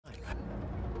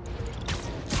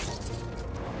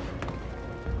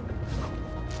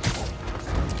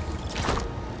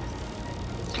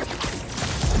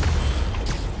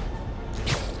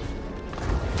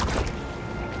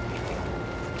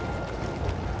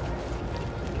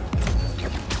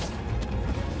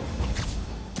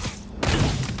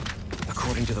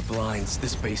to the blinds,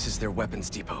 this base is their weapons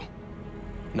depot.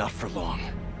 Not for long.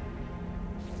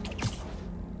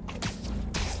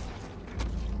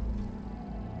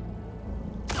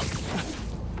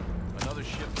 Another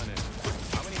shipment in.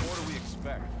 How many more do we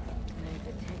expect?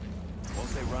 Won't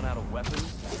they run out of weapons?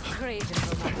 Kraven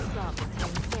will not stop until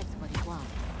he gets what he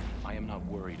wants. I am not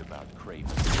worried about Kraven.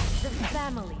 The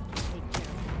family will take care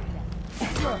of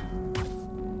himself.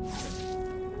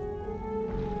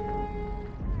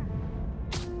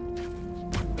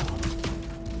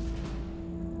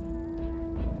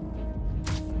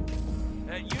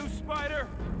 That you, Spider?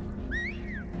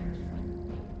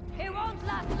 He won't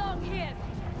last long here.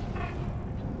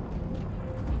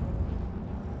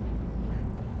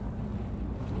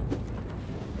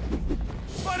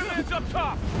 Spider-Man's up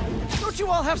top! Don't you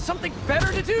all have something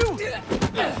better to do?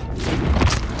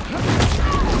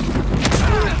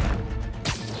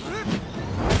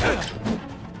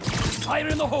 Fire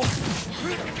in the hole!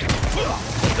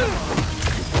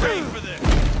 Train for this!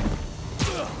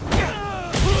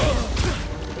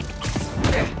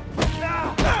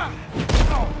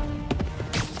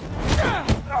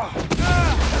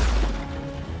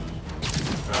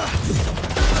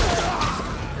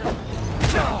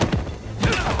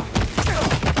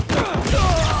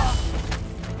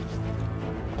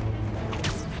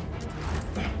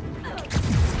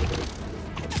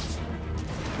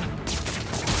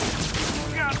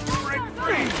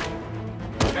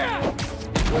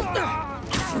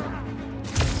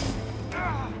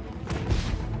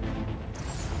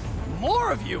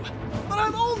 More of you! But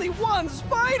I'm only one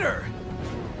spider!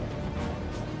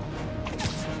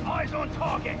 Eyes on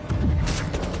target!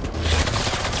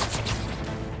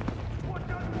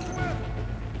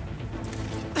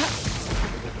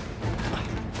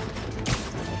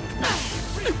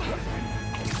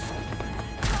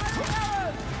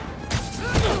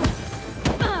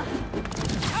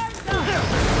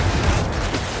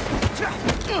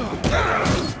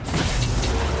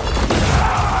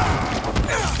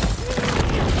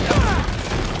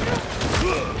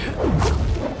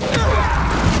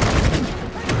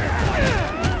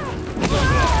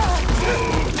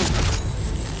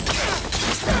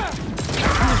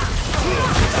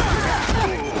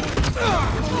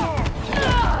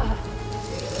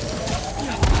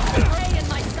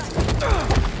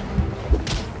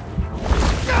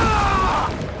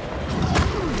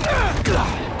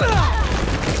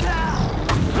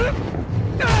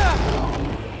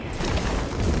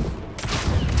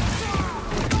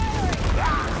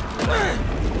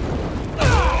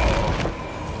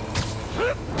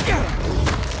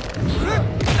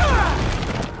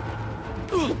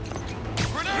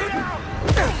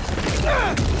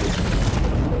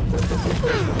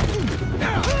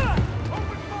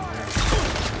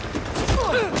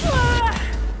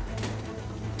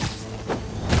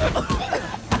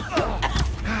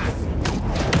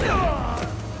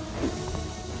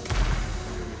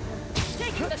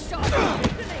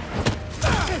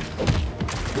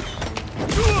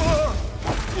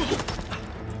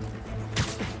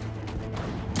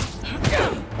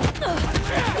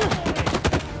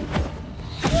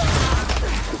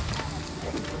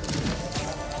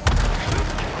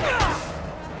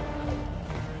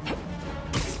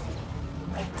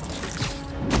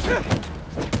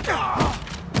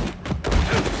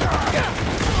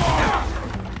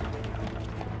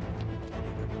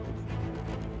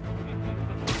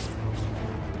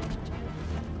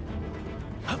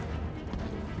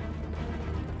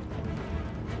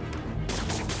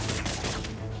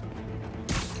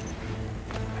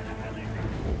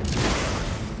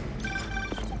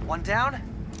 One down?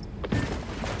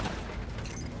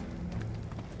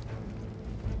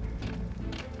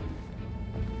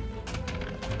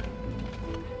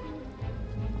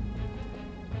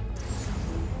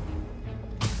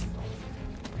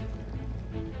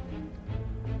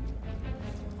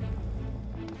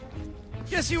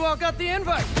 Guess you all got the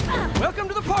invite. Welcome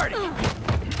to the party.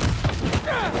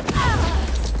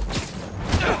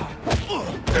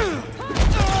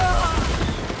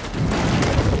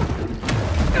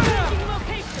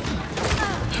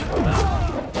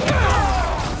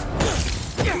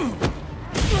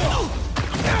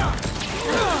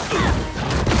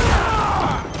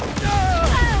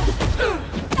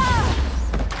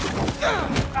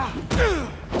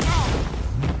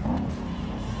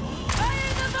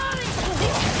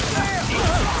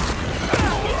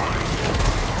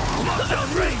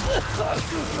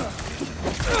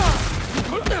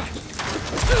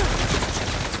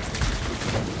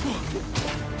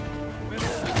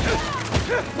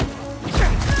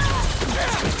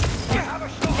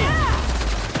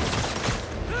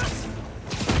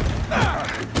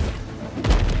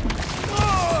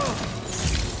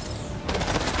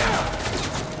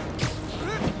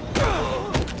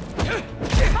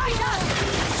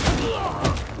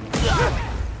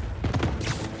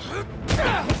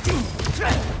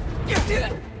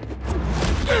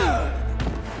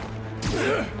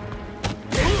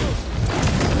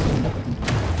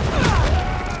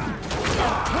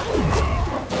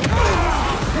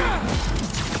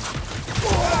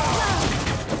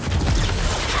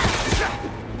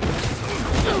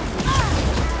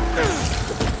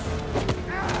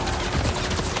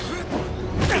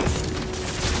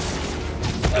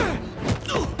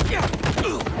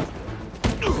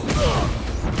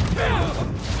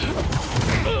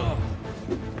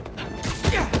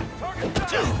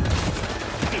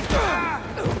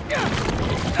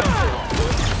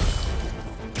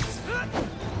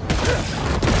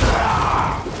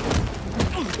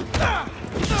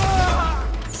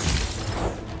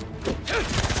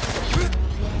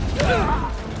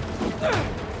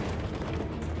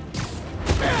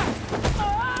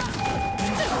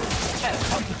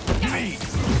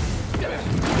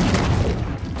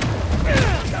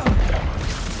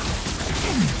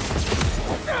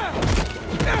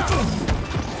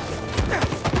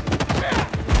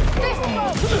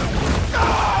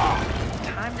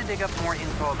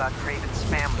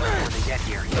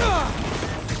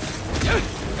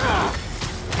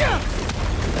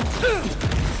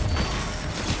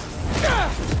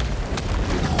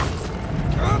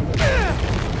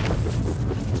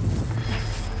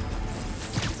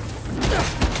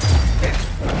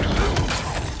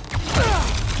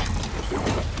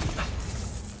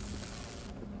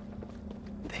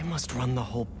 They must run the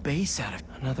whole base out of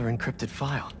another encrypted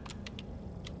file.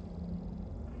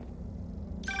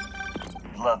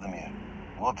 Vladimir,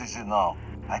 what is it now?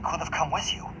 I could have come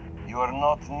with you. You are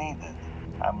not needed.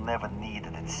 I'm never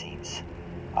needed, it seems.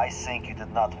 I think you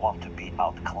did not want to be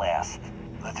outclassed.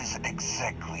 That is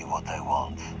exactly what I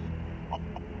want.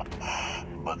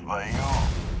 But by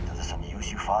you, does this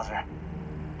amuse you, father?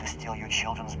 To steal your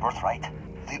children's birthright?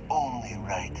 The only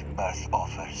right birth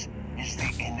offers is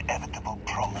the inevitable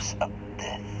promise of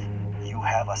death. You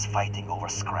have us fighting over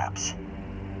scraps.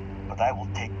 But I will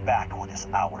take back what is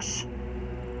ours.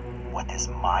 What is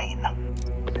mine?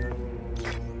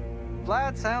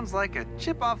 Vlad sounds like a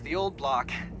chip off the old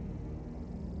block.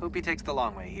 Hope he takes the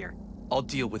long way here. I'll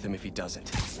deal with him if he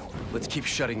doesn't. Let's keep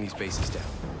shutting these bases down.